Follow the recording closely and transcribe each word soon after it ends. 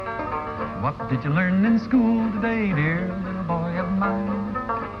What did you learn in school today, dear little boy of mine?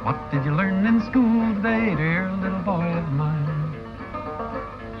 What did you learn in school today, dear little boy of mine?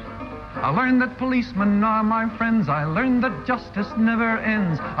 I learned that policemen are my friends. I learned that justice never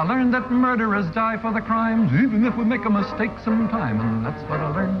ends. I learned that murderers die for the crimes, even if we make a mistake sometime. And that's what I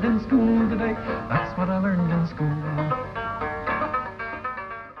learned in school today. That's what I learned in school.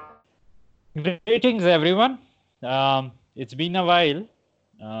 Greetings, everyone. It's been a while.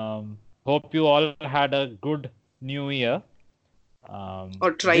 Hope you all had a good new year.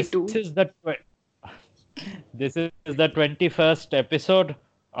 Or try This to. is the this is the 21st episode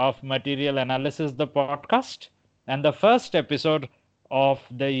of Material Analysis, the podcast, and the first episode of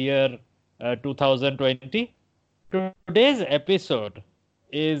the year 2020. Today's episode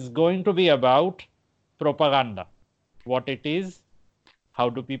is going to be about propaganda, what it is, how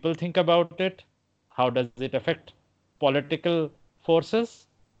do people think about it, how does it affect political forces.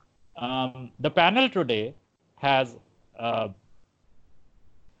 The panel today has uh,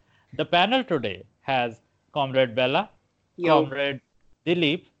 Comrade Bella, Yo. Comrade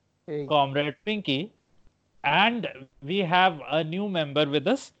Dilip, Comrade Pinky, and we have a new member with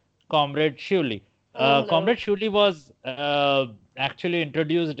us, Comrade Shivli. Hello. Comrade Shivli was actually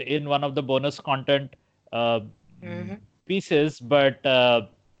introduced in one of the bonus content pieces, but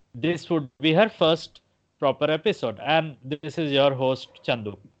this would be her first proper episode. And this is your host,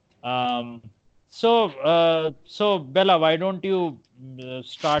 Chandu. So Bella, why don't you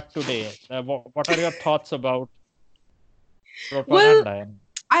start today? What are your thoughts about propaganda? Well,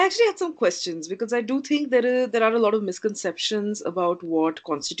 I actually had some questions because I do think there are a lot of misconceptions about what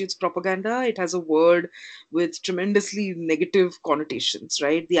constitutes propaganda. It has a word with tremendously negative connotations,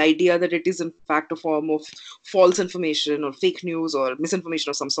 right? The idea that it is in fact a form of false information or fake news or misinformation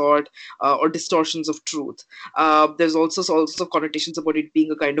of some sort, or distortions of truth. There's also sorts of connotations about it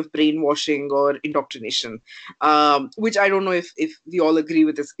being a kind of brainwashing or indoctrination, which I don't know if we all agree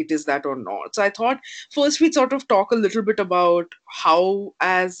with this. It is that or not. So I thought first we'd sort of talk a little bit about how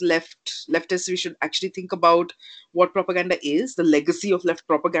as leftists we should actually think about what propaganda is, the legacy of left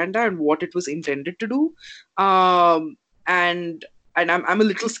propaganda and what it was intended to do. And I'm a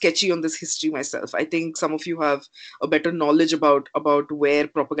little sketchy on this history myself. I think some of you have a better knowledge about where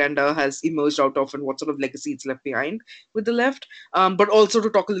propaganda has emerged out of and what sort of legacy it's left behind with the left. But also to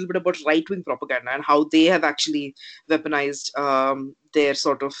talk a little bit about right-wing propaganda and how they have actually weaponized their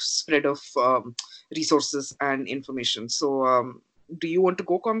sort of spread of resources and information. So do you want to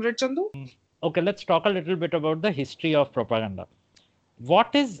go, Comrade Chandu? Okay, let's talk a little bit about the history of propaganda.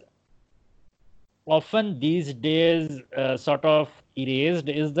 What is often these days sort of erased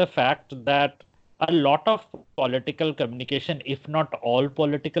is the fact that a lot of political communication, if not all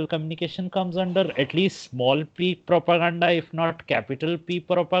political communication, comes under at least small p propaganda, if not capital P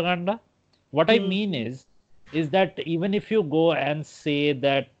propaganda. What I mean is that even if you go and say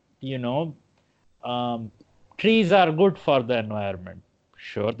that, trees are good for the environment,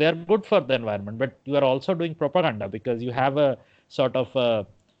 sure, they are good for the environment, but you are also doing propaganda because you have a sort of a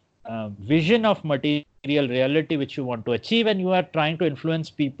vision of material reality which you want to achieve, and you are trying to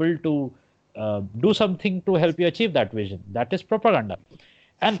influence people to do something to help you achieve that vision. That is propaganda.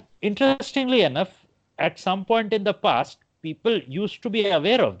 And interestingly enough, at some point in the past, people used to be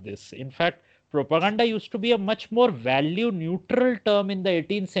aware of this. In fact, propaganda used to be a much more value neutral term in the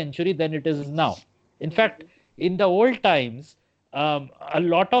 18th century than it is now. In fact, in the old times, in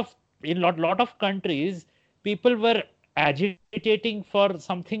lot of countries, people were agitating for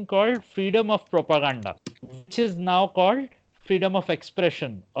something called freedom of propaganda, which is now called freedom of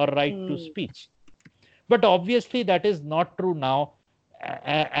expression or right to speech. But obviously, that is not true now,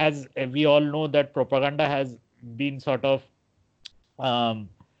 as we all know that propaganda has been sort of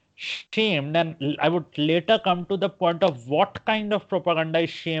shamed, and I would later come to the point of what kind of propaganda is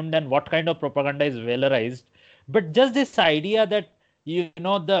shamed and what kind of propaganda is valorized. But just this idea that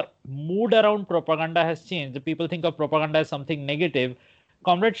the mood around propaganda has changed. The people think of propaganda as something negative.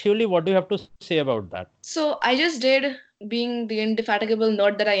 Comrade Shivli, what do you have to say about that? So I just did, being the indefatigable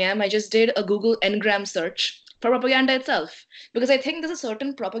nerd that I am, I just did a Google Ngram search for propaganda itself, because I think there's a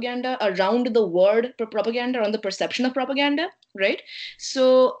certain propaganda around the word propaganda, around the perception of propaganda, right?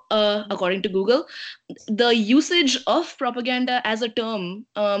 So according to Google, the usage of propaganda as a term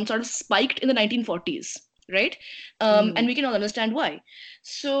sort of spiked in the 1940s, right? And we can all understand why.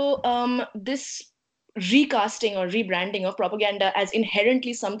 So this recasting or rebranding of propaganda as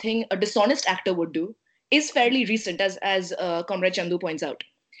inherently something a dishonest actor would do is fairly recent, as Comrade Chandu points out.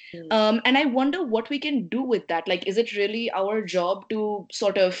 And I wonder what we can do with that. Like, is it really our job to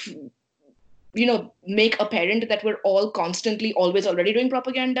sort of make apparent that we're all constantly always already doing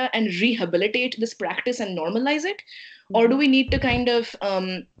propaganda and rehabilitate this practice and normalize it? Or do we need to kind of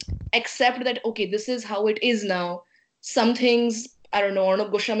accept that, okay, this is how it is now? Some things, I don't know,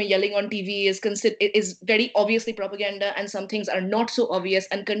 Arnab Goswami yelling on TV is very obviously propaganda, and some things are not so obvious,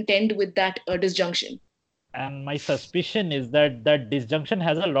 and contend with that disjunction. And my suspicion is that that disjunction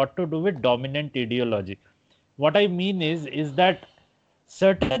has a lot to do with dominant ideology. What I mean is that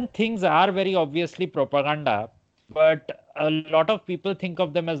certain things are very obviously propaganda, but a lot of people think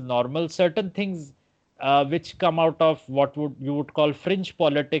of them as normal. Certain things which come out of what you would call fringe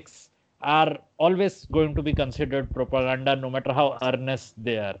politics are always going to be considered propaganda, no matter how earnest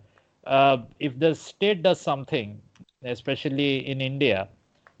they are. If the state does something, especially in India,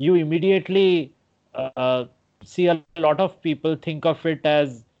 you immediately see a lot of people think of it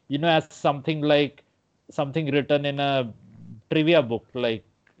as, as something like something written in a trivia book, like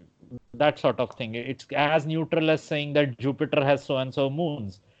that sort of thing. It's as neutral as saying that Jupiter has so and so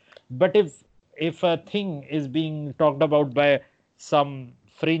moons. But if a thing is being talked about by some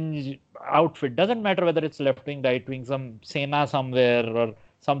fringe outfit, doesn't matter whether it's left wing, right wing, some Sena somewhere or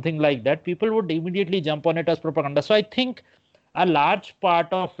something like that, people would immediately jump on it as propaganda. So I think a large part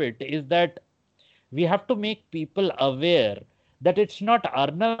of it is that we have to make people aware that it's not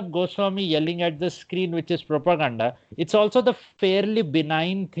Arnab Goswami yelling at the screen, which is propaganda. It's also the fairly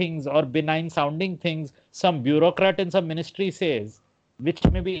benign things or benign sounding things some bureaucrat in some ministry says, which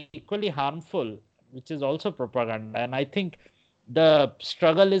may be equally harmful, which is also propaganda. And I think the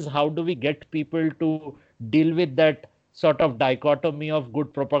struggle is, how do we get people to deal with that sort of dichotomy of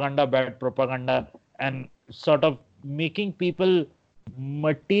good propaganda, bad propaganda, and sort of making people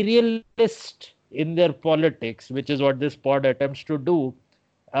materialist in their politics, which is what this pod attempts to do,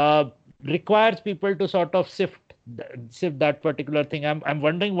 requires people to sort of sift that particular thing. I'm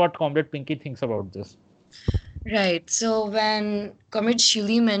wondering what Comrade Pinky thinks about this. Right. So when Comrade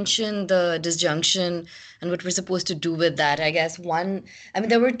Shuli mentioned the disjunction and what we're supposed to do with that, I guess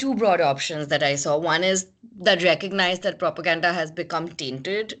there were two broad options that I saw. One is that recognize that propaganda has become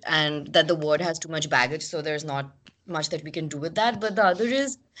tainted and that the word has too much baggage, so there's not much that we can do with that. But the other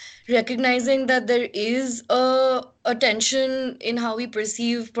is recognizing that there is a tension in how we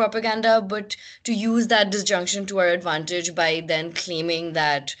perceive propaganda, but to use that disjunction to our advantage by then claiming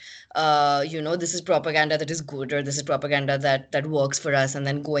that this is propaganda that is good, or this is propaganda that works for us, and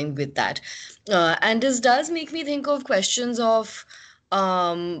then going with that. And this does make me think of questions of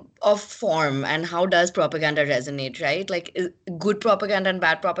form and how does propaganda resonate, right? Like good propaganda and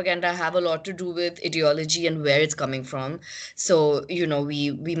bad propaganda have a lot to do with ideology and where it's coming from. So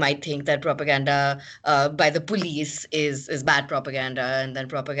we might think that propaganda by the police is bad propaganda, and then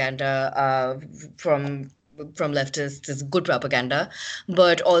propaganda from leftists is good propaganda.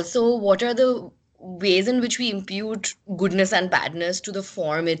 But also, what are the ways in which we impute goodness and badness to the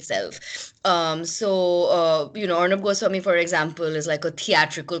form itself? Arnab Goswami, for example, is like a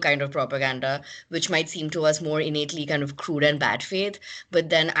theatrical kind of propaganda, which might seem to us more innately kind of crude and bad faith. But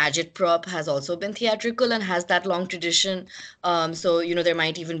then agitprop has also been theatrical and has that long tradition. There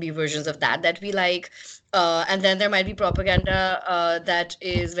might even be versions of that we like. And then there might be propaganda that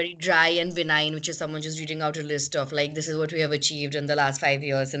is very dry and benign, which is someone just reading out a list of like, this is what we have achieved in the last 5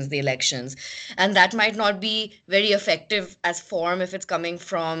 years since the elections. And that might not be very effective as form if it's coming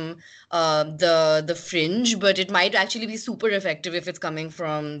from the fringe, but it might actually be super effective if it's coming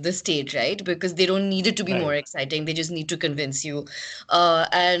from the state, right? Because they don't need it to be more exciting. They just need to convince you.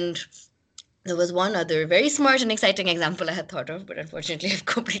 And there was one other very smart and exciting example I had thought of, but unfortunately I've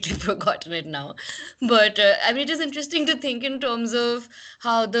completely forgotten it now. But it is interesting to think in terms of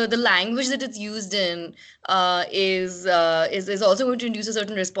how the language that it's used in is also going to induce a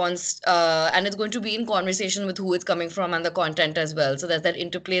certain response, and it's going to be in conversation with who it's coming from and the content as well. So there's that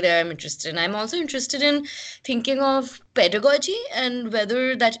interplay there I'm interested in. I'm also interested in thinking of pedagogy and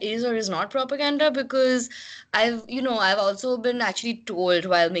whether that is or is not propaganda, because I've also been actually told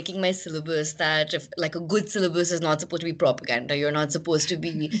while making my syllabus that if like a good syllabus is not supposed to be propaganda. You're not supposed to be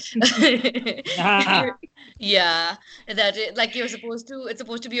yeah, that it's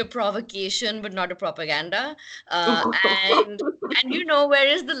supposed to be a provocation but not a propaganda. And where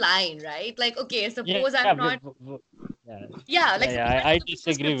is the line, right? Like, okay, suppose I'm not Yeah, like I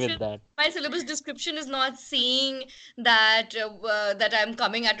disagree with that. My syllabus description is not saying that that I'm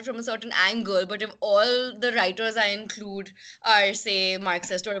coming at it from a certain angle, but if all the writers I include are, say,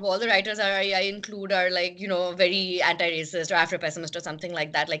 Marxist, or if all the writers I include are, like, very anti-racist or Afro-pessimist or something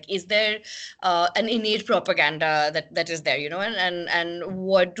like that, like, is there an innate propaganda that is there, and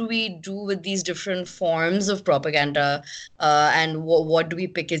what do we do with these different forms of propaganda, and what do we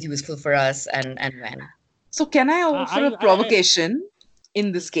pick as useful for us, and when? So can I offer a I provocation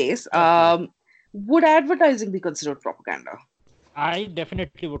in this case? yeah, please. Would advertising be considered propaganda? I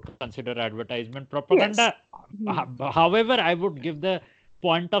definitely would consider advertisement Yes. propaganda. However, I would give the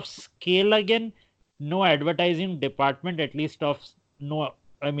point of scale again. No advertising department, at least of no.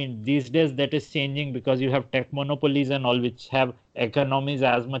 I mean, these days that is changing because you have tech monopolies and all, which have economies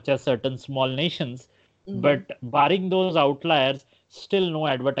as much as certain small nations. But barring those outliers, still no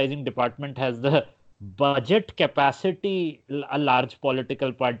advertising department has the budget capacity a large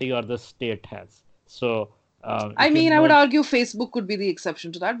political party or the state has. So, I if you mean, I would know, argue Facebook could be the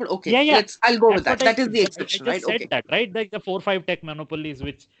exception to that, but okay, yeah, I'll go with that's that. what That is the I exception, just right? said Okay. that, right? Like the 4-5 tech monopolies,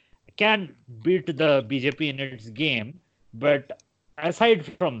 which can beat the BJP in its game. But aside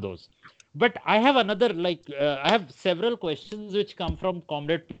from those, but I have another, like, I have several questions which come from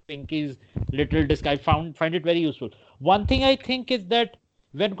Comrade Pinky's little disc. I find it very useful. One thing I think is that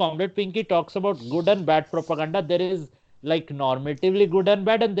when Comrade Pinky talks about good and bad propaganda, there is like normatively good and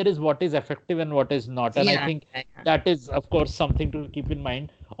bad, and there is what is effective and what is not. And I Yeah. think that is, of course, something to keep in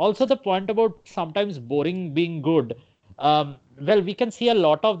mind. Also, the point about sometimes boring being good. Well, we can see a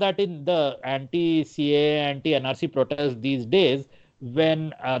lot of that in the anti-CA, anti-NRC protests these days,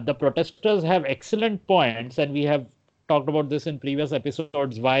 when the protesters have excellent points, and we have talked about this in previous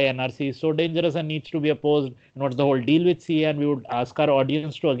episodes, why NRC is so dangerous and needs to be opposed, and what's the whole deal with CA, and we would ask our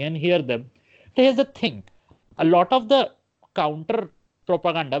audience to again hear them. But here's the thing, a lot of the counter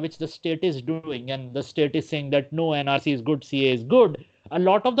propaganda which the state is doing, and the state is saying that no, NRC is good, CA is good, a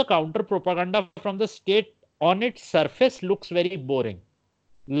lot of the counter propaganda from the state on its surface looks very boring.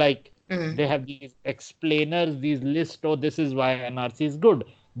 Like, they have these explainers, these lists, oh, this is why NRC is good.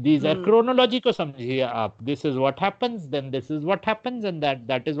 These are chronology ko samjhiye aap. This is what happens, then this is what happens, and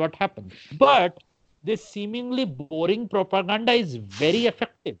that is what happens. But this seemingly boring propaganda is very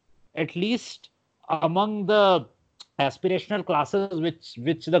effective, at least among the aspirational classes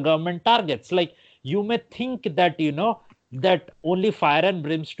which the government targets. Like, you may think that that only fire and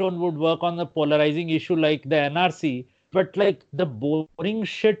brimstone would work on the polarizing issue like the NRC, but like the boring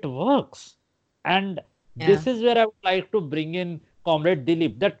shit works. And this is where I would like to bring in Comrade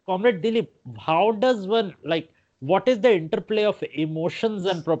Dilip. That Comrade Dilip, how does one, like, what is the interplay of emotions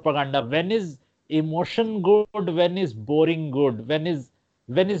and propaganda? When is emotion good? When is boring good? When is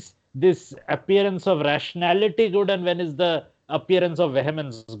this appearance of rationality good, and when is the appearance of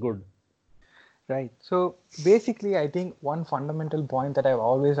vehemence good? Right. So basically, I think one fundamental point that I've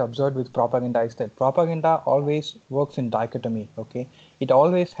always observed with propaganda is that propaganda always works in dichotomy. Okay, it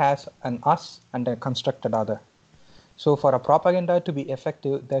always has an us and a constructed other. So for a propaganda to be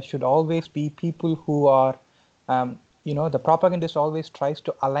effective, there should always be people who are, the propagandist always tries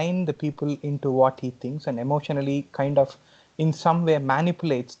to align the people into what he thinks, and emotionally kind of in some way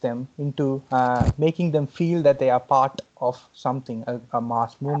manipulates them into making them feel that they are part of something, a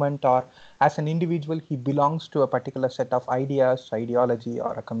mass movement, or as an individual, he belongs to a particular set of ideas, ideology,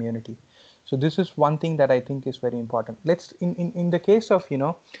 or a community. So this is one thing that I think is very important. Let's in the case of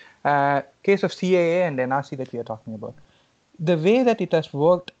case of CAA and NRC that we are talking about, the way that it has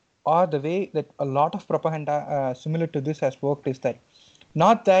worked, or the way that a lot of propaganda similar to this has worked, is that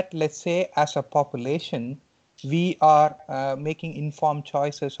not that, let's say, as a population we are making informed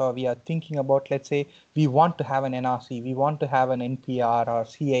choices, or we are thinking about, let's say, we want to have an NRC, we want to have an NPR or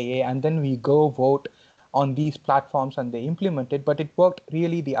CAA, and then we go vote on these platforms and they implement it, but it worked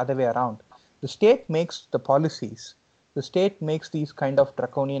really the other way around. The state makes the policies. The state makes these kind of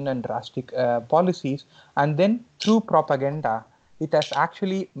draconian and drastic policies, and then through propaganda, it has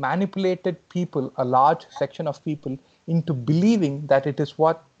actually manipulated people, a large section of people, into believing that it is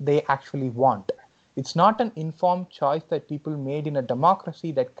what they actually want. It's not an informed choice that people made in a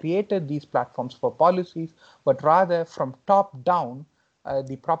democracy that created these platforms for policies, but rather from top down,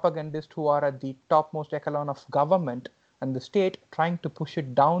 the propagandists who are at the topmost echelon of government and the state trying to push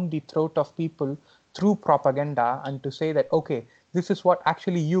it down the throat of people through propaganda, and to say that, okay, this is what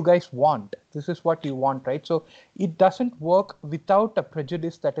actually you guys want. This is what you want, right? So it doesn't work without a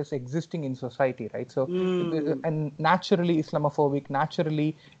prejudice that is existing in society, right? So, and naturally Islamophobic,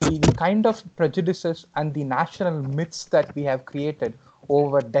 naturally the kind of prejudices and the national myths that we have created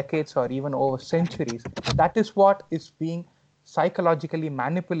over decades or even over centuries. That is what is being psychologically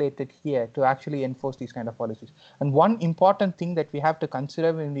manipulated here to actually enforce these kind of policies. And one important thing that we have to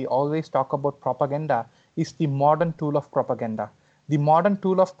consider when we always talk about propaganda is the modern tool of propaganda. The modern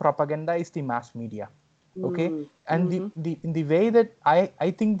tool of propaganda is the mass media. Okay, and the way that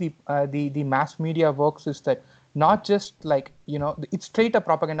I think the mass media works is that not just like, you know, it's straight up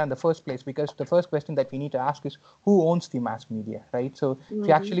propaganda in the first place, because the first question that we need to ask is who owns the mass media, right? So if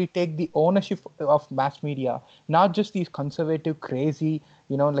you actually take the ownership of mass media, not just these conservative, crazy,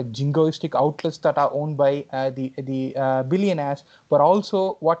 you know, like jingoistic outlets that are owned by the billionaires, but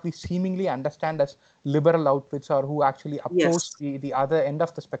also what we seemingly understand as liberal outfits, or who actually approach the other end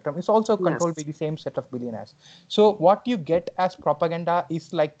of the spectrum, is also controlled by the same set of billionaires. So what you get as propaganda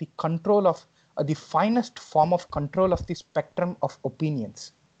is like the control of the finest form of control of the spectrum of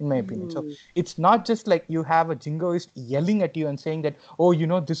opinions, in my opinion. So it's not just like you have a jingoist yelling at you and saying that, oh, you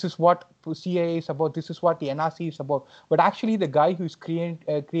know, this is what CIA is about, this is what the NRC is about, but actually the guy who is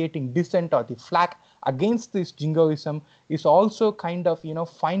creating dissent or the flack against this jingoism is also kind of, you know,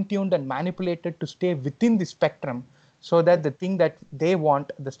 fine-tuned and manipulated to stay within the spectrum, so that the thing that they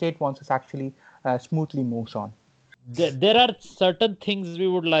want, the state wants, is actually smoothly moves on. There are certain things we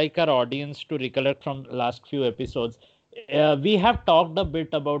would like our audience to recollect from the last few episodes. We have talked a bit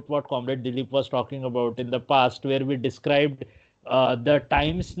about what Comrade Dilip was talking about in the past, where we described the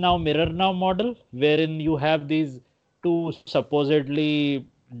Times Now, Mirror Now model, wherein you have these two supposedly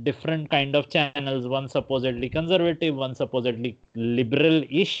different kind of channels, one supposedly conservative, one supposedly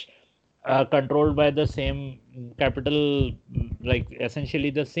liberal-ish, controlled by the same capital, like essentially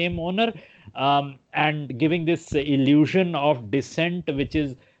the same owner, and giving this illusion of dissent, which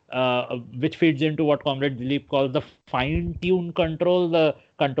feeds into what Comrade Dilip calls the fine-tune control, the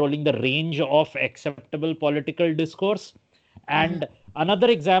controlling the range of acceptable political discourse. And another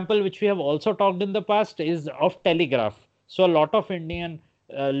example which we have also talked in the past is of Telegraph. So a lot of Indian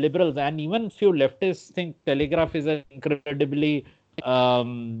liberals and even few leftists think Telegraph is an incredibly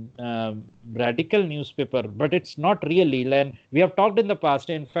radical newspaper, but it's not really. And we have talked in the past.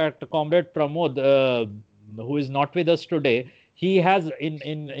 In fact, Comrade Pramod, who is not with us today, he has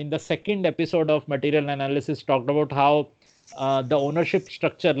in the second episode of Material Analysis talked about how the ownership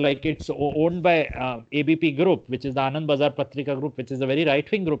structure, like it's owned by ABP Group, which is the Anand Bazar Patrika Group, which is a very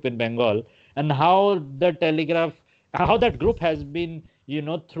right-wing group in Bengal, and how the Telegraph, how that group has been, you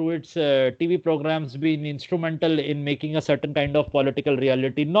know, through its TV programs, been instrumental in making a certain kind of political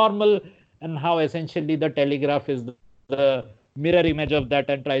reality normal, and how essentially the Telegraph is the mirror image of that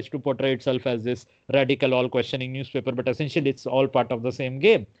and tries to portray itself as this radical, all-questioning newspaper. But essentially, it's all part of the same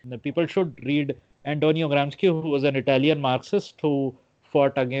game. The people should read Antonio Gramsci, who was an Italian Marxist who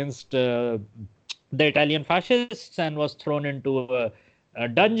fought against the Italian fascists and was thrown into a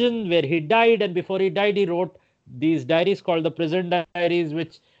dungeon where he died. And before he died, he wrote these diaries called the Prison Diaries,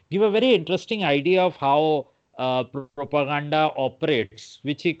 which give a very interesting idea of how propaganda operates,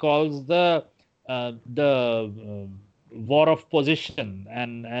 which he calls the war of position,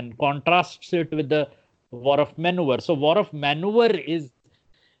 and contrasts it with the war of maneuver. So war of maneuver is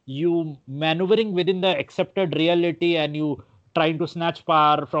you maneuvering within the accepted reality and you trying to snatch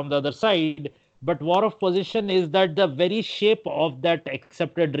power from the other side. But war of position is that the very shape of that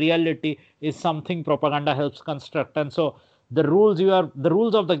accepted reality is something propaganda helps construct. And so the rules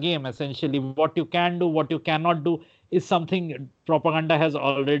of the game, essentially, what you can do, what you cannot do, is something propaganda has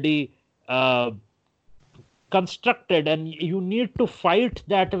already constructed, and you need to fight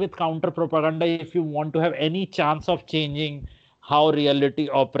that with counter propaganda if you want to have any chance of changing how reality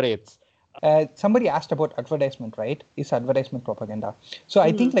operates. Somebody asked about advertisement, right? Is advertisement propaganda? So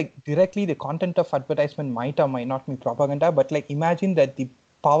I think like directly the content of advertisement might or might not be propaganda, but like imagine that the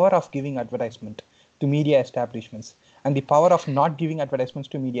power of giving advertisement to media establishments and the power of not giving advertisements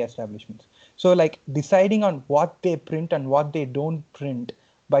to media establishments. So like deciding on what they print and what they don't print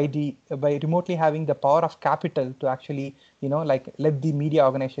by remotely having the power of capital to actually, you know, like let the media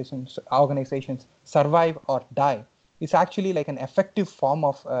organizations survive or die is actually like an effective form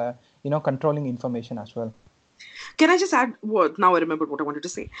of controlling information as well. Can I just add what? Now I remembered what I wanted to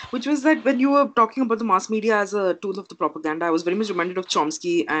say, which was that when you were talking about the mass media as a tool of the propaganda, I was very much reminded of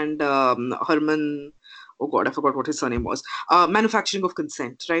Chomsky and Herman oh God, I forgot what his surname was. Manufacturing of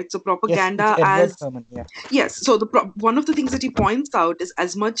consent, right? So Yes, propaganda it's Edward as Herman. Yeah. yes. So one of the things that he points out is,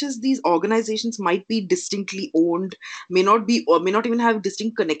 as much as these organizations might be distinctly owned, may not be, or may not even have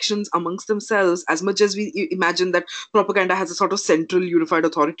distinct connections amongst themselves, as much as we imagine that propaganda has a sort of central unified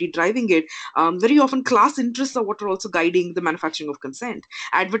authority driving it, very often class interests are what are also guiding the manufacturing of consent.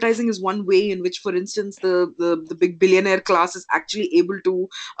 Advertising is one way in which, for instance, the big billionaire class is actually able to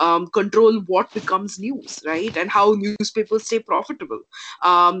control what becomes news, right, and how newspapers stay profitable.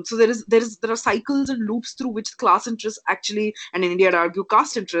 So there are cycles and loops through which class interests actually, and in India I'd argue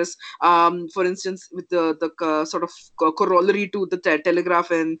caste interests, for instance, with the sort of corollary to the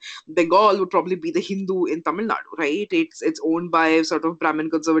telegraph in Bengal would probably be the Hindu in Tamil Nadu, right? It's owned by a sort of Brahmin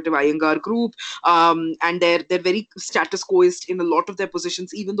conservative Iyengar group, and they're very status quoist in a lot of their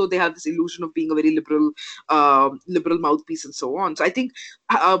positions, even though they have this illusion of being a very liberal mouthpiece and so on. So I think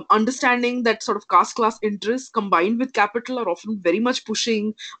understanding that sort of caste class interests combined with capital are often very much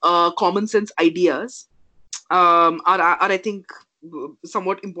pushing common sense ideas, are I think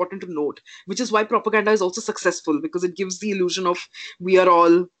somewhat important to note, which is why propaganda is also successful, because it gives the illusion of we are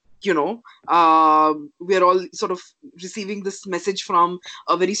all, we are all sort of receiving this message from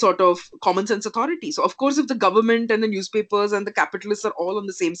a very sort of common sense authority. So of course, if the government and the newspapers and the capitalists are all on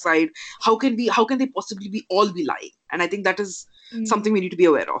the same side, how can they possibly be all be lying? And I think that is something we need to be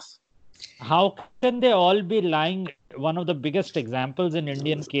aware of. How can they all be lying? One of the biggest examples in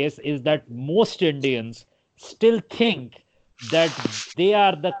Indian case is that most Indians still think that they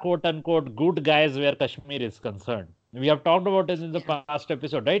are the quote unquote good guys where Kashmir is concerned. We have talked about it in the past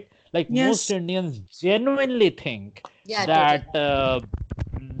episode, right? Like most Yes. Indians genuinely think Yeah, that totally.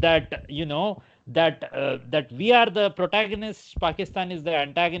 that we are the protagonists, Pakistan is the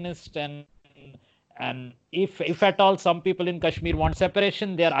antagonist, and if at all some people in Kashmir want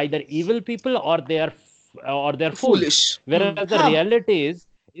separation, they are either evil people or they're fools. Foolish. Whereas the reality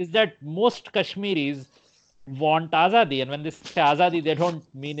is that most Kashmiris want azadi, and when they say azadi, they don't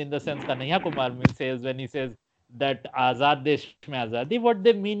mean in the sense Kanhaiya Kumar says when he says that azad desh mein azadi. What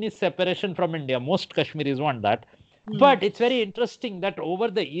they mean is separation from India. Most Kashmiris want that. But it's very interesting that over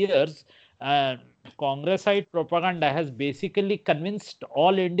the years, Congressite propaganda has basically convinced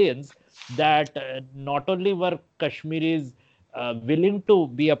all Indians that not only were Kashmiris willing to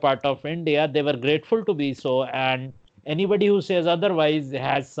be a part of India, they were grateful to be so, and anybody who says otherwise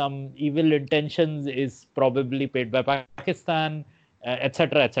has some evil intentions, is probably paid by Pakistan,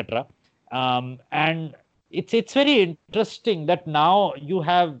 etc., etc. And it's very interesting that now you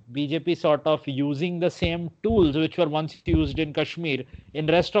have BJP sort of using the same tools which were once used in Kashmir in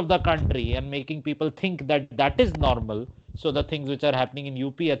rest of the country, and making people think that that is normal. So the things which are happening in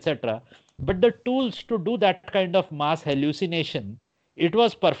UP, etc. But the tools to do that kind of mass hallucination, it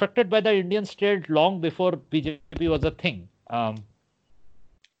was perfected by the Indian state long before BJP was a thing.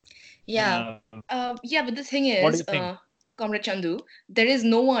 Yeah. Yeah, but the thing What do is, you think? Comrade Chandu, there is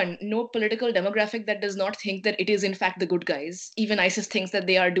no political demographic that does not think that it is in fact the good guys. Even ISIS thinks that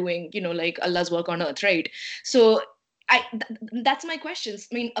they are doing, like Allah's work on earth, right? So that's my questions.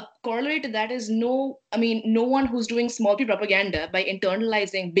 I mean, a corollary to that is no one who's doing small p propaganda by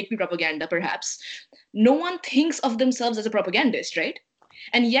internalizing big P propaganda, perhaps. No one thinks of themselves as a propagandist, right?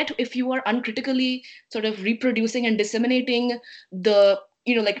 And yet, if you are uncritically sort of reproducing and disseminating the,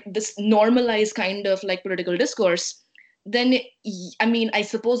 like this normalized kind of like political discourse, then I mean, I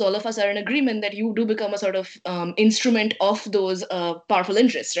suppose all of us are in agreement that you do become a sort of instrument of those powerful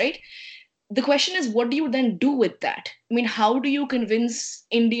interests, right? The question is, what do you then do with that? I mean, how do you convince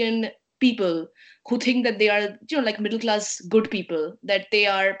Indian people who think that they are, like middle class good people, that they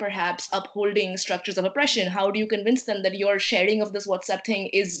are perhaps upholding structures of oppression? How do you convince them that your sharing of this WhatsApp thing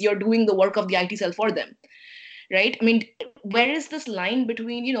is you're doing the work of the IT cell for them? Right? I mean, where is this line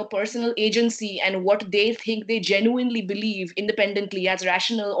between, personal agency and what they think they genuinely believe independently as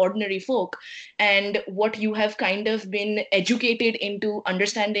rational, ordinary folk, and what you have kind of been educated into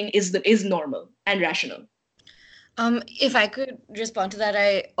understanding is normal and rational? If I could respond to that,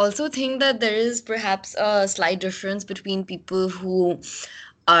 I also think that there is perhaps a slight difference between people who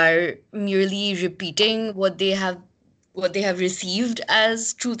are merely repeating what they have received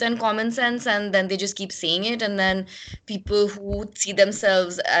as truth and common sense, and then they just keep saying it, and then people who see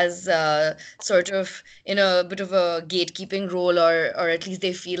themselves as sort of in a bit of a gatekeeping role, or at least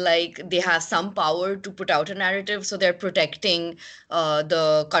they feel like they have some power to put out a narrative, so they're protecting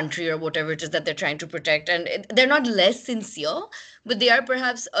the country or whatever it is that they're trying to protect, and they're not less sincere, but they are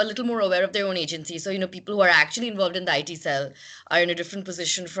perhaps a little more aware of their own agency. So, people who are actually involved in the IT cell are in a different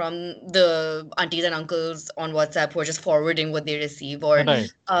position from the aunties and uncles on WhatsApp who are just forwarding what they receive, or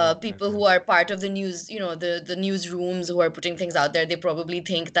people who are part of the news, the newsrooms who are putting things out there. They probably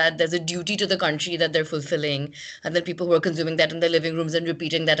think that there's a duty to the country that they're fulfilling. And then people who are consuming that in their living rooms and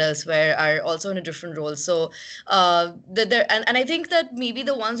repeating that elsewhere are also in a different role. So, and I think that maybe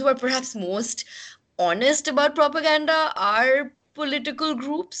the ones who are perhaps most honest about propaganda are political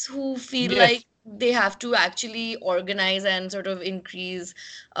groups who feel like they have to actually organize and sort of increase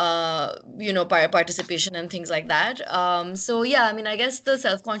participation and things like that. So yeah, I mean, I guess the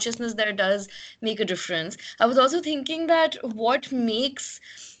self-consciousness there does make a difference. I was also thinking that what makes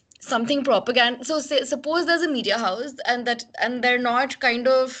something propaganda, so suppose there's a media house and they're not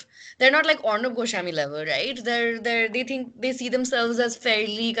like Arnab Goswami level, right? They see themselves as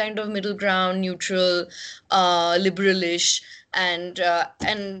fairly kind of middle ground, neutral, liberalish, and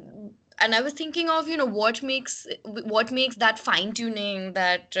I was thinking of what makes that fine tuning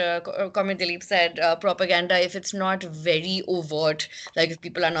that Comrade Dilip said, propaganda, if it's not very overt, like if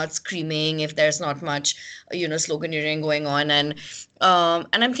people are not screaming, if there's not much sloganeering going on, and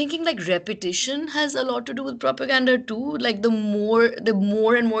I'm thinking like repetition has a lot to do with propaganda too. Like the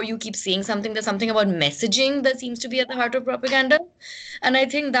more and more you keep saying something, there's something about messaging that seems to be at the heart of propaganda, and I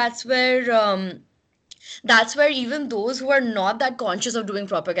think that's where even those who are not that conscious of doing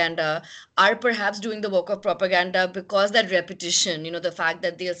propaganda are perhaps doing the work of propaganda, because that repetition, the fact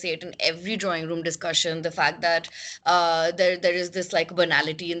that they'll say it in every drawing room discussion, the fact that there is this like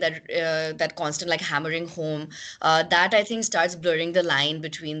banality in that constant like hammering home, that I think starts blurring the line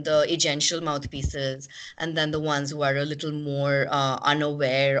between the agential mouthpieces and then the ones who are a little more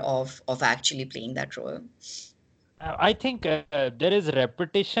unaware of actually playing that role. I think there is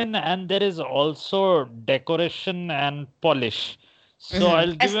repetition and there is also decoration and polish. So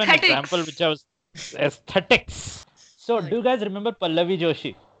I'll give you an example which I was aesthetics. So do you guys remember Pallavi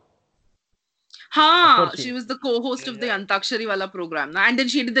Joshi? Ha! She was the co-host of the Antakshari wala program, and then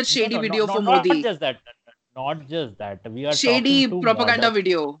she did that shady video for Modi. Not just that. We are shady propaganda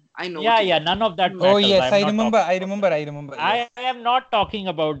video. I know. Yeah. None of that matters. Oh yes, I remember. I am not talking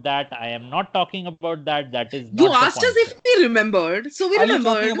about that. That is not. You asked us if we remembered, so we remembered.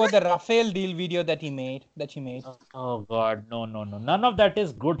 Are you talking about the Rafael deal video that she made? Oh God, no. None of that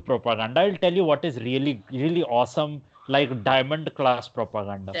is good propaganda. I'll tell you what is really, really awesome, like diamond class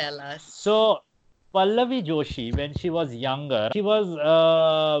propaganda. Tell us. So Pallavi Joshi, when she was younger, she was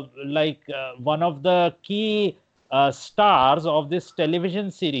one of the key stars of this television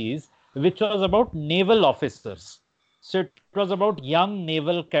series, which was about naval officers. So it was about young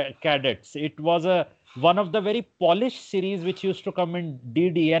naval cadets. It was one of the very polished series which used to come in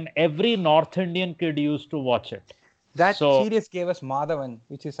DD, and every North Indian kid used to watch it. That series gave us Madhavan,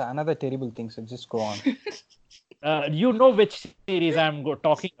 which is another terrible thing. So just go on. You know which series I'm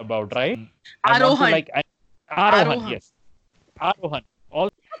talking about, right? Aarohan. Aarohan, yes. Aarohan.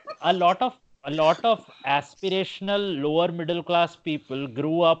 A lot of aspirational lower middle class people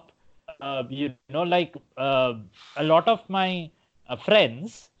grew up. A lot of my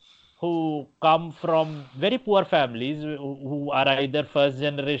friends who come from very poor families, who are either first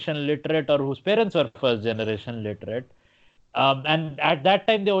generation literate or whose parents were first generation literate, and at that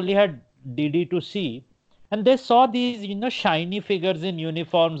time they only had DD to see. And they saw these, shiny figures in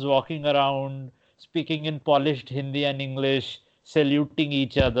uniforms walking around, speaking in polished Hindi and English, saluting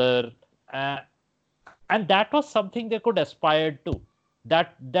each other. And that was something they could aspire to.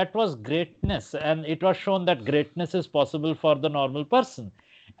 That was greatness. And it was shown that greatness is possible for the normal person.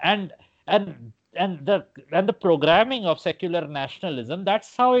 And the programming of secular nationalism,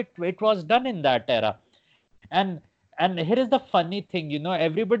 that's how it was done in that era. And here is the funny thing,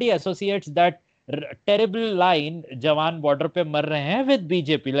 everybody associates that terrible line, Jawan border pe mar rahe hain, with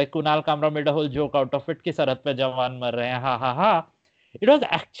BJP. Like Kunal Kamra made a whole joke out of it, ki sarhad pe Jawan mar rahe hain, ha ha ha. It was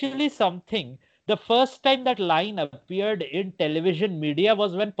actually something. The first time that line appeared in television media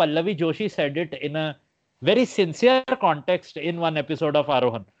was when Pallavi Joshi said it in a very sincere context in one episode of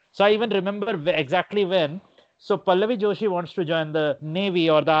Aarohan. So I even remember exactly when. So Pallavi Joshi wants to join the Navy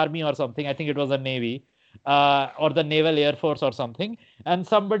or the Army or something. I think it was the Navy. Or the Naval Air Force or something, and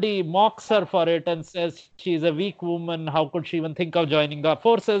somebody mocks her for it and says she's a weak woman, how could she even think of joining the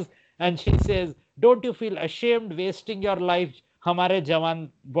forces? And she says, don't you feel ashamed wasting your life, hamare jawan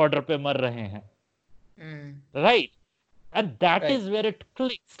border pe mar rahe hain. Right? And that is where it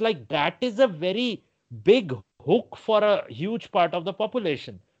clicks. Like that is a very big hook for a huge part of the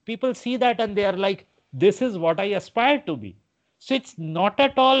population. People see that and they are like, this is what I aspire to be. So it's not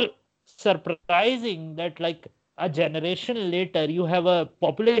at all surprising that like a generation later, you have a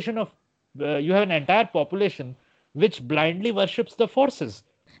population of, you have an entire population which blindly worships the forces.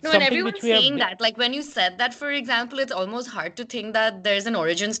 No, and Something which everyone's we have. saying that. Like when you said that, for example, it's almost hard to think that there's an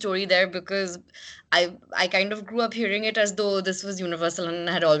origin story there because I kind of grew up hearing it as though this was universal and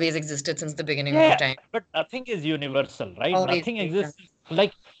had always existed since the beginning of the Yeah, time. but nothing is universal, right? Nothing Obviously, yeah. exists.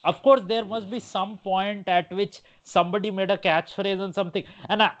 Like, of course, there must be some point at which somebody made a catchphrase and something.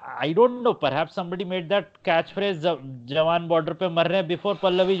 And I don't know, perhaps somebody made that catchphrase, Jawan border pe mar rahe," before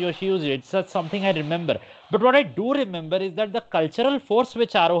Pallavi Joshi used it. It's just something I remember. But what I do remember is that the cultural force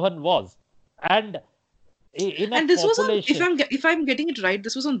which Arohan was, and in a And this was on, population. if I'm getting it right,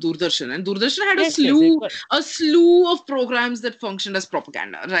 this was on Doordarshan, and Doordarshan had Yes, yes, it was. a slew of programs that functioned as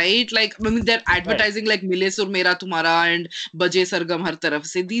propaganda, right? Like, I mean, they're advertising like "Mile Sur Mera Tumhara" and "Baje Sargam Har Taraf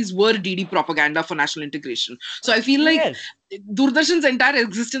Se." These were DD propaganda for national integration. So I feel like Yes. Doordarshan's entire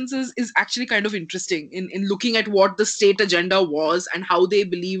existence is actually kind of interesting in looking at what the state agenda was and how they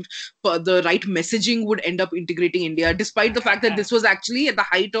believed the right messaging would end up integrating India, despite the fact that this was actually at the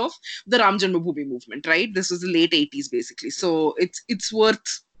height of the Ram Janmabhoomi movement, right? This was the late 80s, basically. So it's worth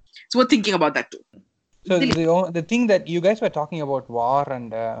thinking about that too. So the thing that you guys were talking about war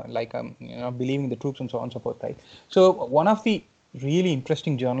and believing the troops and so on and so forth, right? So one of the really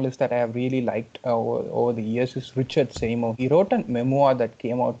interesting journalists that I have really liked over the years is Richard Seymour. He wrote a memoir that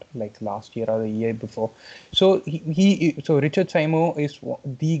came out like last year or the year before. So so Richard Seymour is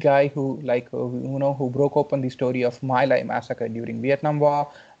the guy who who broke open the story of My Lai massacre during Vietnam War,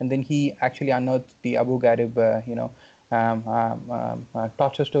 and then he actually unearthed the Abu Ghraib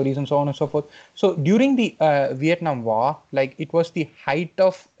torture stories and so on and so forth. So during the Vietnam War, like it was the height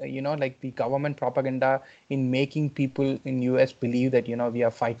of the government propaganda in making people in US believe that we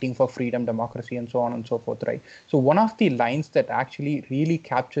are fighting for freedom, democracy, and so on and so forth, right? So one of the lines that actually really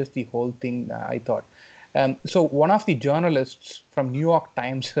captures the whole thing, I thought. So one of the journalists from New York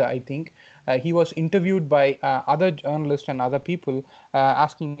Times, I think, he was interviewed by other journalists and other people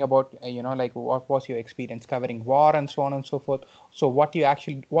asking about what was your experience covering war and so on and so forth. So what do you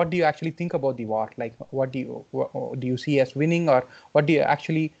actually think about the war? Like what do you see as winning, or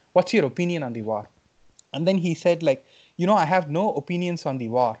what's your opinion on the war? And then he said, I have no opinions on the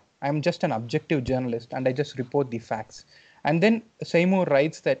war. I'm just an objective journalist and I just report the facts. And then Seymour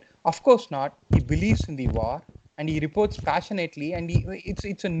writes that of course not, he believes in the war and he reports passionately, and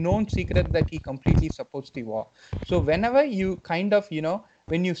it's a known secret that he completely supports the war. So whenever you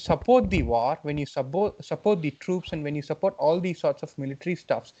when you support the war, when you support the troops, and when you support all these sorts of military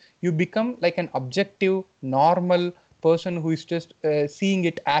stuffs, you become like an objective, normal person who is just seeing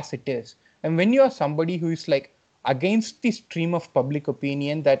it as it is. And when you are somebody who is like against the stream of public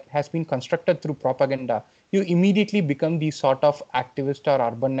opinion that has been constructed through propaganda, you immediately become the sort of activist or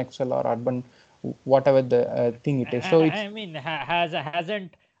urban exile or urban whatever the thing it is. So I mean,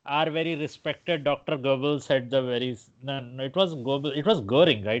 hasn't our very respected Dr. Goebbels said the very no, it was Goebbels, it was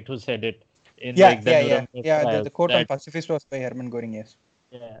Goering, right, who said it in the Nuremberg trials, the quote on pacifist was by Hermann Goering, yes.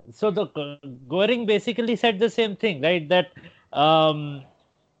 Yeah, so the Goering basically said the same thing, right? That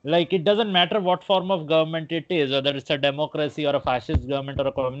like it doesn't matter what form of government it is, whether it's a democracy or a fascist government or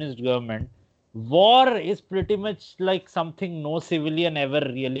a communist government, war is pretty much like something no civilian ever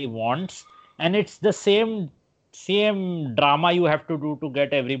really wants, and it's the same drama you have to do to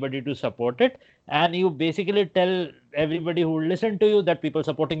get everybody to support it. And you basically tell everybody who will listen to you that people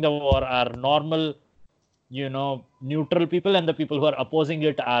supporting the war are normal, neutral people, and the people who are opposing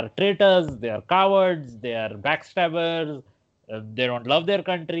it are traitors, they are cowards, they are backstabbers, they don't love their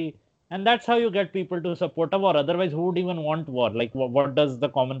country. And that's how you get people to support a war. Otherwise, who would even want war? Like, what does the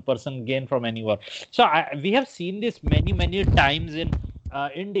common person gain from any war? So we have seen this many times in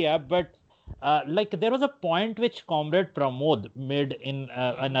India, but like there was a point which Comrade Pramod made in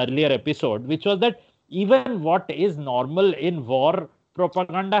an earlier episode, which was that even what is normal in war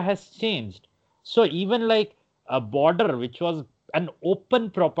propaganda has changed. So even like a Border, which was an open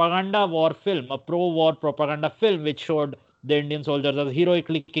propaganda war film, a pro-war propaganda film, which showed the Indian soldiers as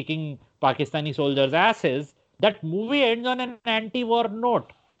heroically kicking Pakistani soldiers' asses, that movie ends on an anti-war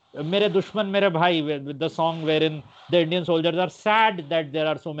note. Mere Dushman Mere Bhai, with the song wherein the Indian soldiers are sad that there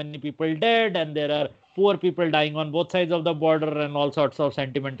are so many people dead and there are poor people dying on both sides of the border and all sorts of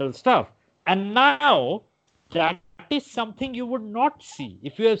sentimental stuff. And now that is something you would not see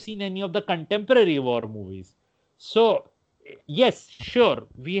if you have seen any of the contemporary war movies. So yes, sure,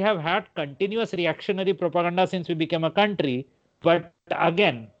 we have had continuous reactionary propaganda since we became a country, but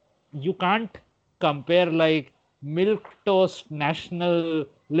again, you can't compare like milk toast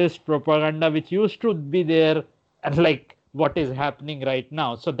nationalist propaganda which used to be there and like what is happening right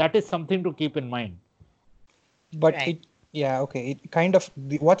now. So that is something to keep in mind. but Right. it kind of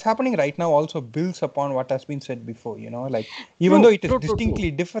what's happening right now also builds upon what has been said before, like even True, though it is true, true, true.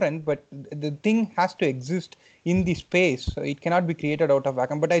 distinctly different, but the thing has to exist in the space, so it cannot be created out of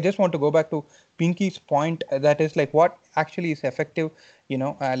vacuum. But I just want to go back to Pinky's point, that is like what actually is effective,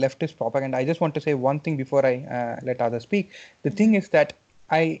 leftist propaganda. I just want to say one thing before I let others speak. The thing is that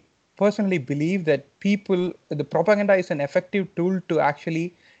I personally believe that the propaganda is an effective tool to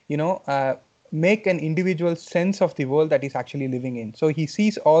actually, make an individual sense of the world that he's actually living in. So he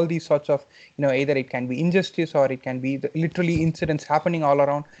sees all these sorts of, either it can be injustice or it can be literally incidents happening all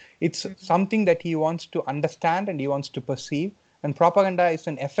around. It's something that he wants to understand and he wants to perceive. And propaganda is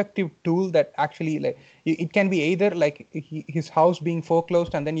an effective tool that actually, like, it can be either like his house being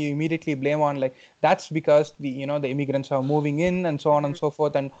foreclosed and then you immediately blame on, like, that's because the immigrants are moving in and so on and so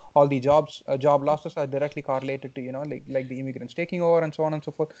forth, and all the job losses are directly correlated to, like the immigrants taking over and so on and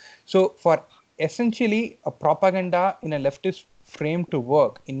so forth. So for essentially a propaganda in a leftist frame to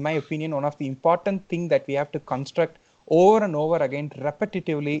work, in my opinion, one of the important thing that we have to construct over and over again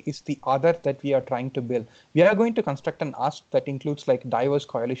repetitively is the other that we are trying to build. We are going to construct an us that includes like diverse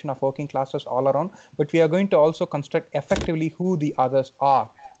coalition of working classes all around, but we are going to also construct effectively who the others are,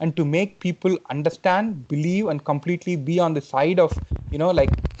 and to make people understand, believe, and completely be on the side of,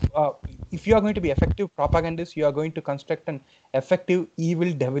 if you are going to be effective propagandists, you are going to construct an effective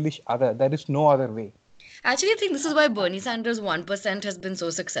evil devilish other. There is no other way. Actually, I think this is why Bernie Sanders 1% has been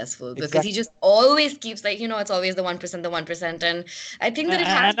so successful, because he Exactly. just always keeps, like, it's always the 1%, the 1%. And I think that it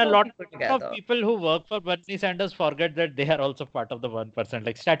has And a brought lot people of together. people who work for Bernie Sanders forget that they are also part of the 1%.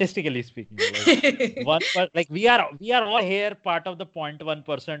 Like statistically speaking, like we are all here part of the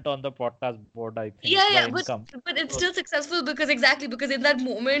 0.1% on the podcast board, I think, by Yeah, income. but it's So still successful because in that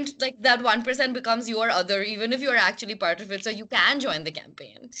moment, like, that 1% becomes your other, even if you're actually part of it. So you can join the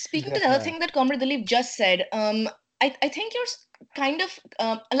campaign. Speaking to the Exactly. other thing that Comrade Dilip just said, I think you're kind of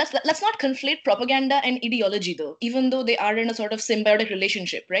let's not conflate propaganda and ideology though, even though they are in a sort of symbiotic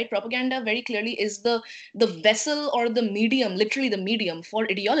relationship, right? Propaganda very clearly is the vessel or the medium, literally the medium for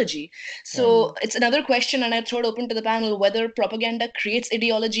ideology. So it's another question, and I throw it open to the panel whether propaganda creates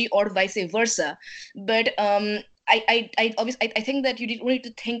ideology or vice versa. But I think that you need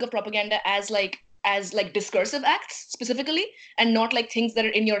to think of propaganda as like discursive acts specifically, and not like things that are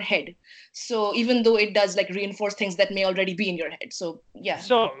in your head. So even though it does like reinforce things that may already be in your head. So yeah.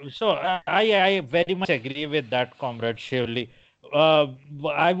 I very much agree with that, Comrade Shivli.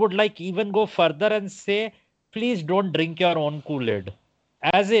 I would like even go further and say, please don't drink your own Kool-Aid.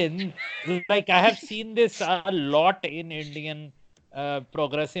 As in, like I have seen this a lot in Indian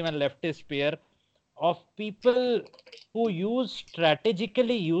progressive and leftist sphere of people who use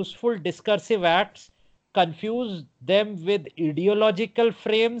strategically useful discursive acts, confuse them with ideological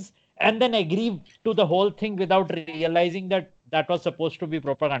frames, and then agree to the whole thing without realizing that that was supposed to be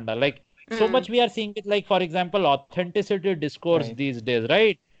propaganda. Like so much we are seeing it, like for example, authenticity discourse Right. these days,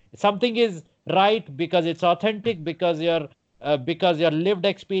 right? Something is right because it's authentic, because your lived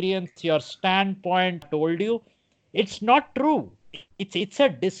experience, your standpoint told you. It's not true. It's a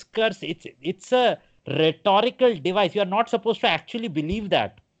discourse. It's a rhetorical device. You are not supposed to actually believe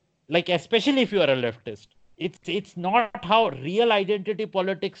that. Like especially if you are a leftist. It's not how real identity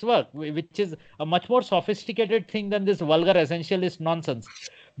politics work, which is a much more sophisticated thing than this vulgar essentialist nonsense.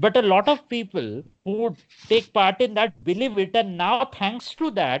 But a lot of people who take part in that believe it, and now thanks to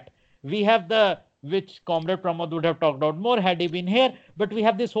that, we have which Comrade Pramod would have talked about more had he been here. But we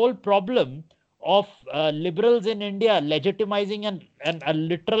have this whole problem of liberals in India legitimizing a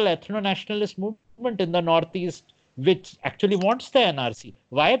literal ethno-nationalist movement in the Northeast, which actually wants the NRC.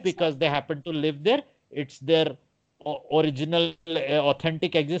 Why? Because they happen to live there. It's their original,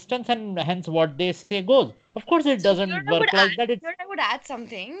 authentic existence, and hence what they say goes. Of course, it So here doesn't work like that. I would add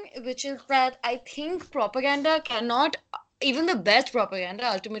something, which is that I think propaganda cannot, even the best propaganda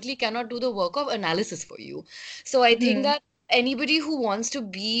ultimately cannot do the work of analysis for you. So I think that anybody who wants to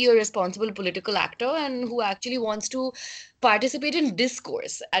be a responsible political actor and who actually wants to participate in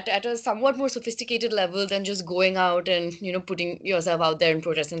discourse at a somewhat more sophisticated level than just going out and putting yourself out there and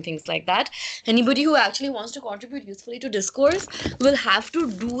protesting things like that, anybody who actually wants to contribute usefully to discourse will have to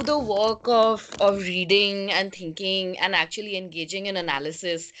do the work of reading and thinking and actually engaging in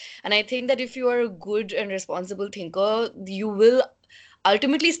analysis. And I think that if you are a good and responsible thinker, you will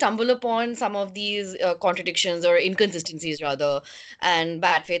ultimately stumble upon some of these contradictions or inconsistencies rather, and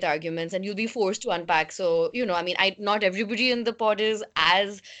bad faith arguments, and you'll be forced to unpack. So I mean, I not everybody in the pod is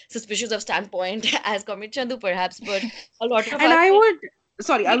as suspicious of standpoint as Comrade Chandu perhaps, but a lot of And us I would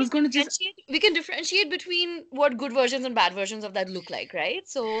sorry, I was going to just, we can differentiate between what good versions and bad versions of that look like, right?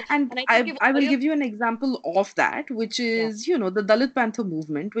 So, and and I think I will give you an example of that, which is, the Dalit Panther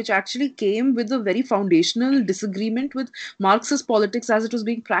movement, which actually came with a very foundational disagreement with Marxist politics as it was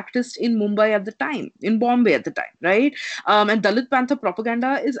being practiced in Mumbai at the time, in Bombay at the time, right? And Dalit Panther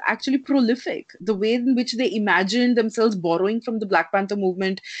propaganda is actually prolific. The way in which they imagined themselves borrowing from the Black Panther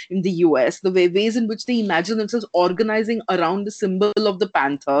movement in the US, the ways in which they imagine themselves organizing around the symbol of the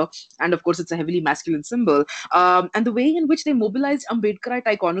panther, and of course, it's a heavily masculine symbol, and the way in which they mobilized Ambedkarite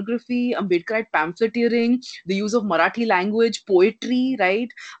iconography, Ambedkarite pamphleteering, the use of Marathi language, poetry,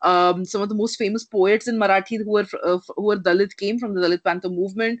 right? Some of the most famous poets in Marathi who were Dalit came from the Dalit Panther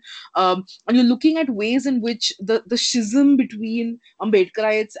movement. And you're looking at ways in which the schism between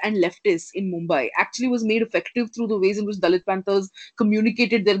Ambedkarites and leftists in Mumbai actually was made effective through the ways in which Dalit Panthers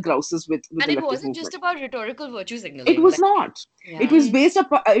communicated their grouses with and the it leftist wasn't movement. just about rhetorical virtue signaling. It was not. Yeah. It was based up.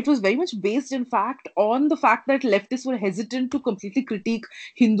 It was very much based, in fact, on the fact that leftists were hesitant to completely critique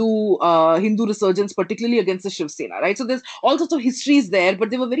Hindu resurgence, particularly against the Shiv Sena. Right. So there's all sorts of histories there, but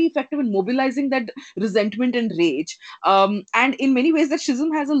they were very effective in mobilizing that resentment and rage. And in many ways, that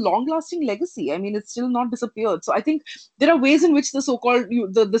schism has a long-lasting legacy. I mean, it's still not disappeared. So I think there are ways in which the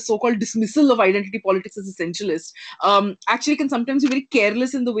so-called dismissal of identity politics as essentialist actually can sometimes be very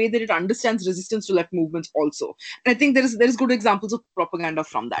careless in the way that it understands resistance to left movements also. And I think there is good examples of propaganda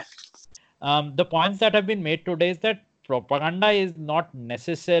from that. The points that have been made today is that propaganda is not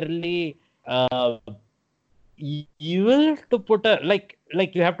necessarily evil, to put a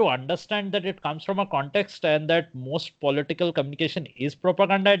like you have to understand that it comes from a context, and that most political communication is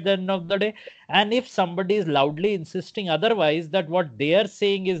propaganda at the end of the day. And if somebody is loudly insisting otherwise, that what they are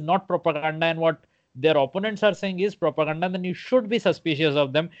saying is not propaganda and what their opponents are saying is propaganda, then you should be suspicious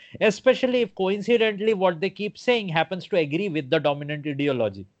of them, especially if coincidentally what they keep saying happens to agree with the dominant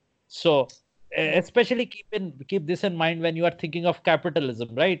ideology. So especially keep this in mind when you are thinking of capitalism,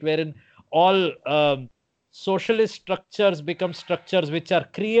 right, wherein all socialist structures become structures which are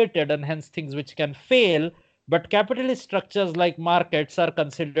created and hence things which can fail, but capitalist structures like markets are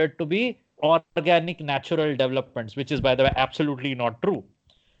considered to be organic natural developments, which is, by the way, absolutely not true.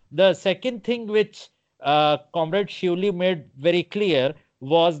 The second thing which Comrade Shivli made very clear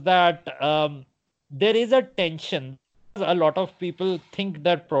was that there is a tension. A lot of people think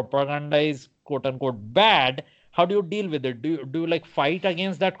that propaganda is quote unquote bad. How do you deal with it? Do you like fight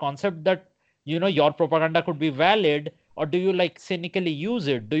against that concept that your propaganda could be valid, or do you like cynically use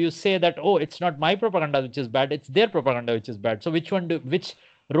it? Do you say that, oh, it's not my propaganda which is bad, it's their propaganda which is bad? So which road do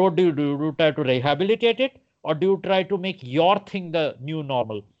you do? Do you try to rehabilitate it, or do you try to make your thing the new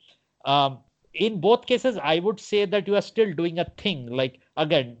normal? In both cases, I would say that you are still doing a thing. Like,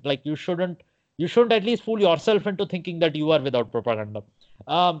 again, like you shouldn't at least fool yourself into thinking that you are without propaganda.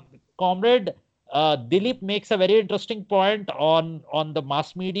 Comrade Dilip makes a very interesting point on the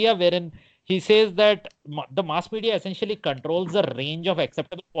mass media, wherein he says that the mass media essentially controls the range of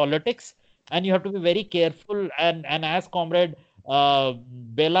acceptable politics, and you have to be very careful. And as Comrade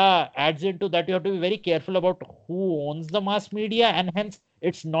Bella adds into that, you have to be very careful about who owns the mass media, and hence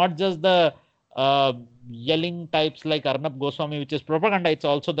it's not just the yelling types like Arnab Goswami, which is propaganda. It's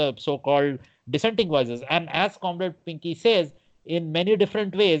also the so-called dissenting voices. And as Comrade Pinky says, in many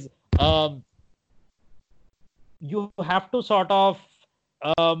different ways, you have to sort of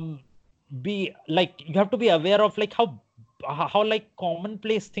be like, you have to be aware of like how like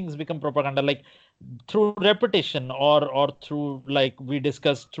commonplace things become propaganda, like through repetition, or through, like we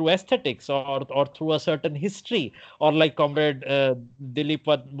discussed, through aesthetics, or through a certain history, or like Comrade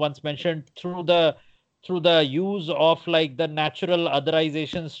Dilip once mentioned, through the use of like the natural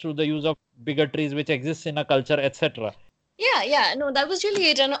otherizations, through the use of bigotries which exists in a culture, etc. Yeah, no, that was really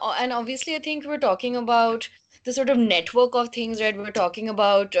it. And obviously, I think we're talking about the sort of network of things, right? We're talking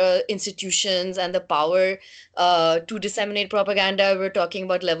about institutions and the power to disseminate propaganda. We're talking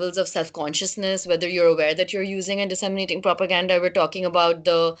about levels of self-consciousness, whether you're aware that you're using and disseminating propaganda. We're talking about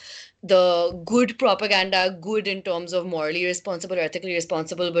the good propaganda, good in terms of morally responsible, ethically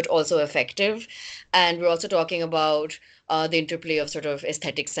responsible, but also effective. And we're also talking about the interplay of sort of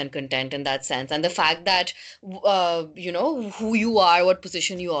aesthetics and content in that sense, and the fact that who you are, what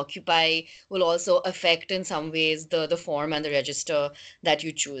position you occupy, will also affect in some ways the form and the register that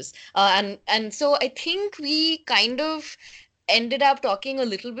you choose. And so I think we kind of ended up talking a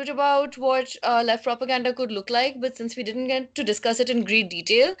little bit about what left propaganda could look like, but since we didn't get to discuss it in great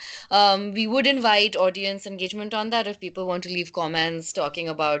detail, we would invite audience engagement on that. If people want to leave comments talking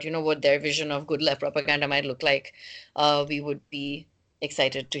about what their vision of good left propaganda might look like, we would be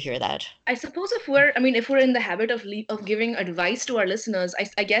excited to hear that. I suppose if we're in the habit of giving advice to our listeners,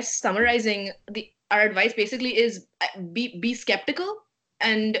 I guess summarizing our advice basically is be skeptical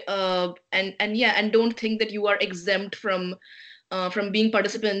and yeah, and don't think that you are exempt from being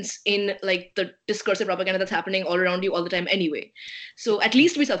participants in like the discursive propaganda that's happening all around you all the time anyway. So at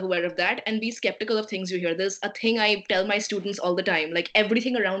least be self-aware of that and be skeptical of things you hear. There's a thing I tell my students all the time, like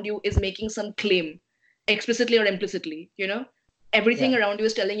everything around you is making some claim, explicitly or implicitly, everything Yeah. around you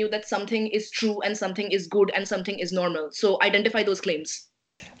is telling you that something is true and something is good and something is normal. So identify those claims.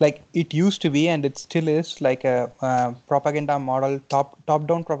 Like it used to be, and it still is, like a propaganda model, top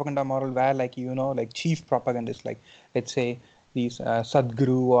down propaganda model, where like like chief propagandists, like let's say these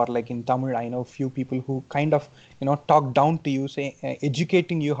Sadhguru, or like in Tamil I know few people who kind of talk down to you, say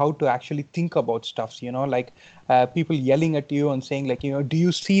educating you how to actually think about stuffs, like people yelling at you and saying like do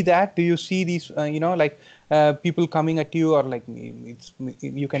you see that, do you see these like people coming at you, or like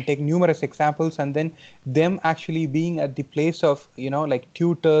you can take numerous examples, and then them actually being at the place of like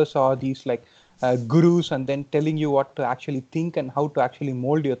tutors or these like gurus, and then telling you what to actually think and how to actually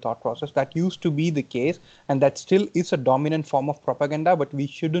mold your thought process. That used to be the case, and that still is a dominant form of propaganda, but we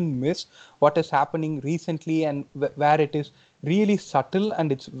shouldn't miss what is happening recently, and where it is really subtle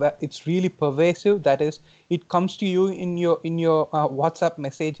and it's really pervasive. That is, it comes to you in your WhatsApp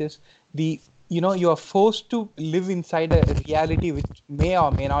messages. The you are forced to live inside a reality which may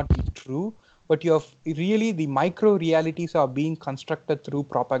or may not be true, but really the micro realities are being constructed through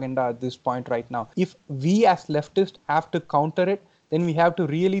propaganda at this point right now. If we as leftists have to counter it, then we have to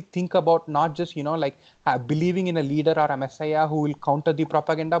really think about not just like believing in a leader or a messiah who will counter the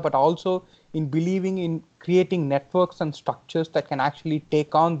propaganda, but also in believing in creating networks and structures that can actually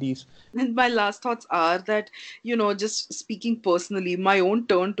take on these. And my last thoughts are that, just speaking personally, my own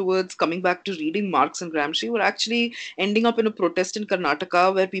turn towards coming back to reading Marx and Gramsci were actually ending up in a protest in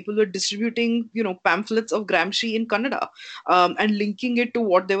Karnataka where people were distributing, pamphlets of Gramsci in Kannada, and linking it to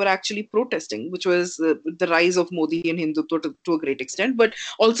what they were actually protesting, which was the rise of Modi and Hindutva to a great extent, but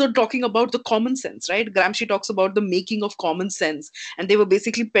also talking about the common sense, right? Gramsci talks about the making of common sense, and they were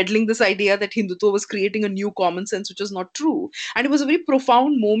basically peddling this idea that Hindutva was creating a new common sense, which was not true. And it was a very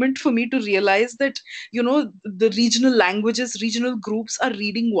profound moment for me to realize that the regional languages, regional groups are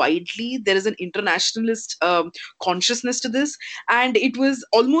reading widely. There is an internationalist consciousness to this, and it was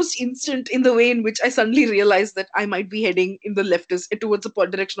almost instant in the way in which I suddenly realized that I might be heading in the leftist towards the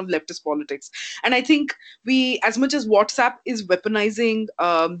direction of leftist politics. And I think we, as much as WhatsApp is weaponizing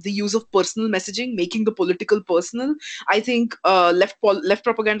the use of personal messaging, making the political personal, I think left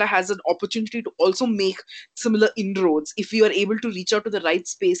propaganda has an opportunity to also make similar inroads if we are able to reach out to the right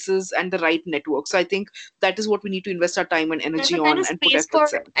spaces and the right network. So I think that is what we need to invest our time and There's energy a kind on of and put space for,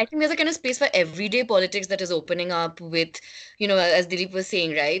 efforts in. I think there's a kind of space for everyday politics that is opening up with, as Dilip was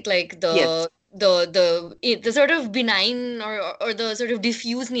saying, right? Like Yes, the sort of benign or the sort of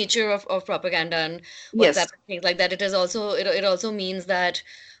diffuse nature of propaganda and WhatsApp yes, and things like that. It also means that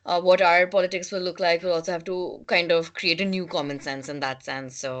what our politics will look like will also have to kind of create a new common sense in that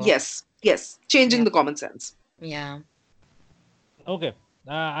sense. So yes. Changing yeah, the common sense. yeah. Okay.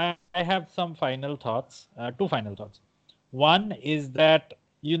 I have some final thoughts, two final thoughts. One is that,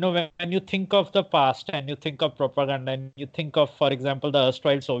 when you think of the past and you think of propaganda and you think of, for example, the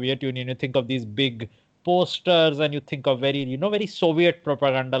erstwhile Soviet Union, you think of these big posters and you think of very Soviet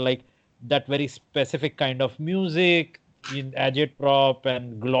propaganda, like that very specific kind of music in agitprop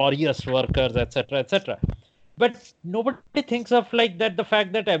and glorious workers, etc., etc. But nobody thinks of like that, the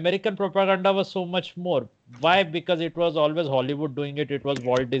fact that American propaganda was so much more. Why? Because it was always Hollywood doing it, it was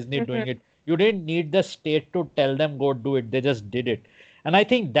Walt Disney doing it. You didn't need the state to tell them go do it, they just did it. And I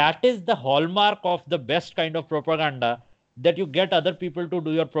think that is the hallmark of the best kind of propaganda, that you get other people to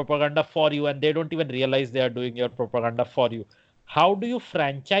do your propaganda for you and they don't even realize they are doing your propaganda for you. How do you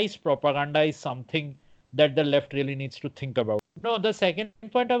franchise propaganda is something that the left really needs to think about. No, the second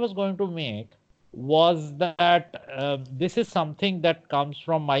point I was going to make was that this is something that comes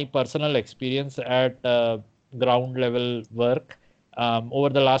from my personal experience at ground level work. Over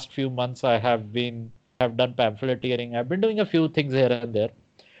the last few months, I have done pamphleteering. I've been doing a few things here and there.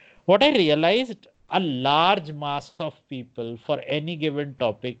 What I realized, a large mass of people for any given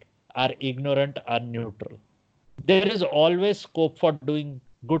topic are ignorant or neutral. There is always scope for doing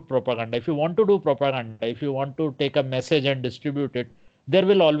good propaganda. If you want to do propaganda, if you want to take a message and distribute it, there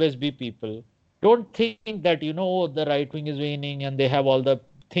will always be people. Don't think that, oh, the right wing is winning and they have all the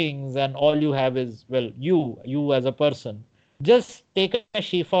things and all you have is, well, you as a person. Just take a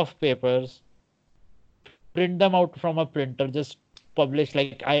sheaf of papers, print them out from a printer, just published,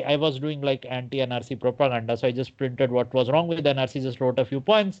 like I was doing like anti-NRC propaganda, so I just printed what was wrong with NRC, just wrote a few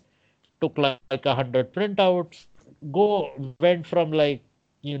points, took like 100 printouts, went from like,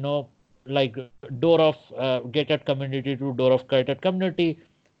 like door of gated community to door of gated community,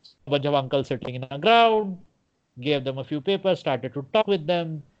 a bunch of uncles sitting in the ground, gave them a few papers, started to talk with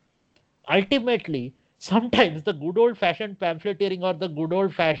them. Ultimately, sometimes the good old fashioned pamphleteering or the good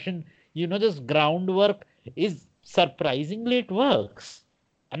old fashioned, this groundwork is surprisingly, it works.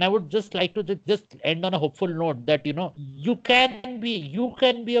 And I would just like to just end on a hopeful note that, you can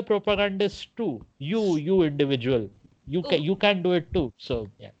be a propagandist too. You individual, you can do it too. So,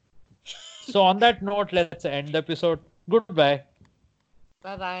 yeah. So on that note, let's end the episode. Goodbye.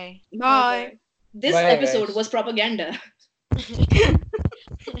 Bye-bye. Bye. This Bye, episode guys. was propaganda.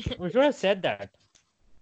 We should have said that.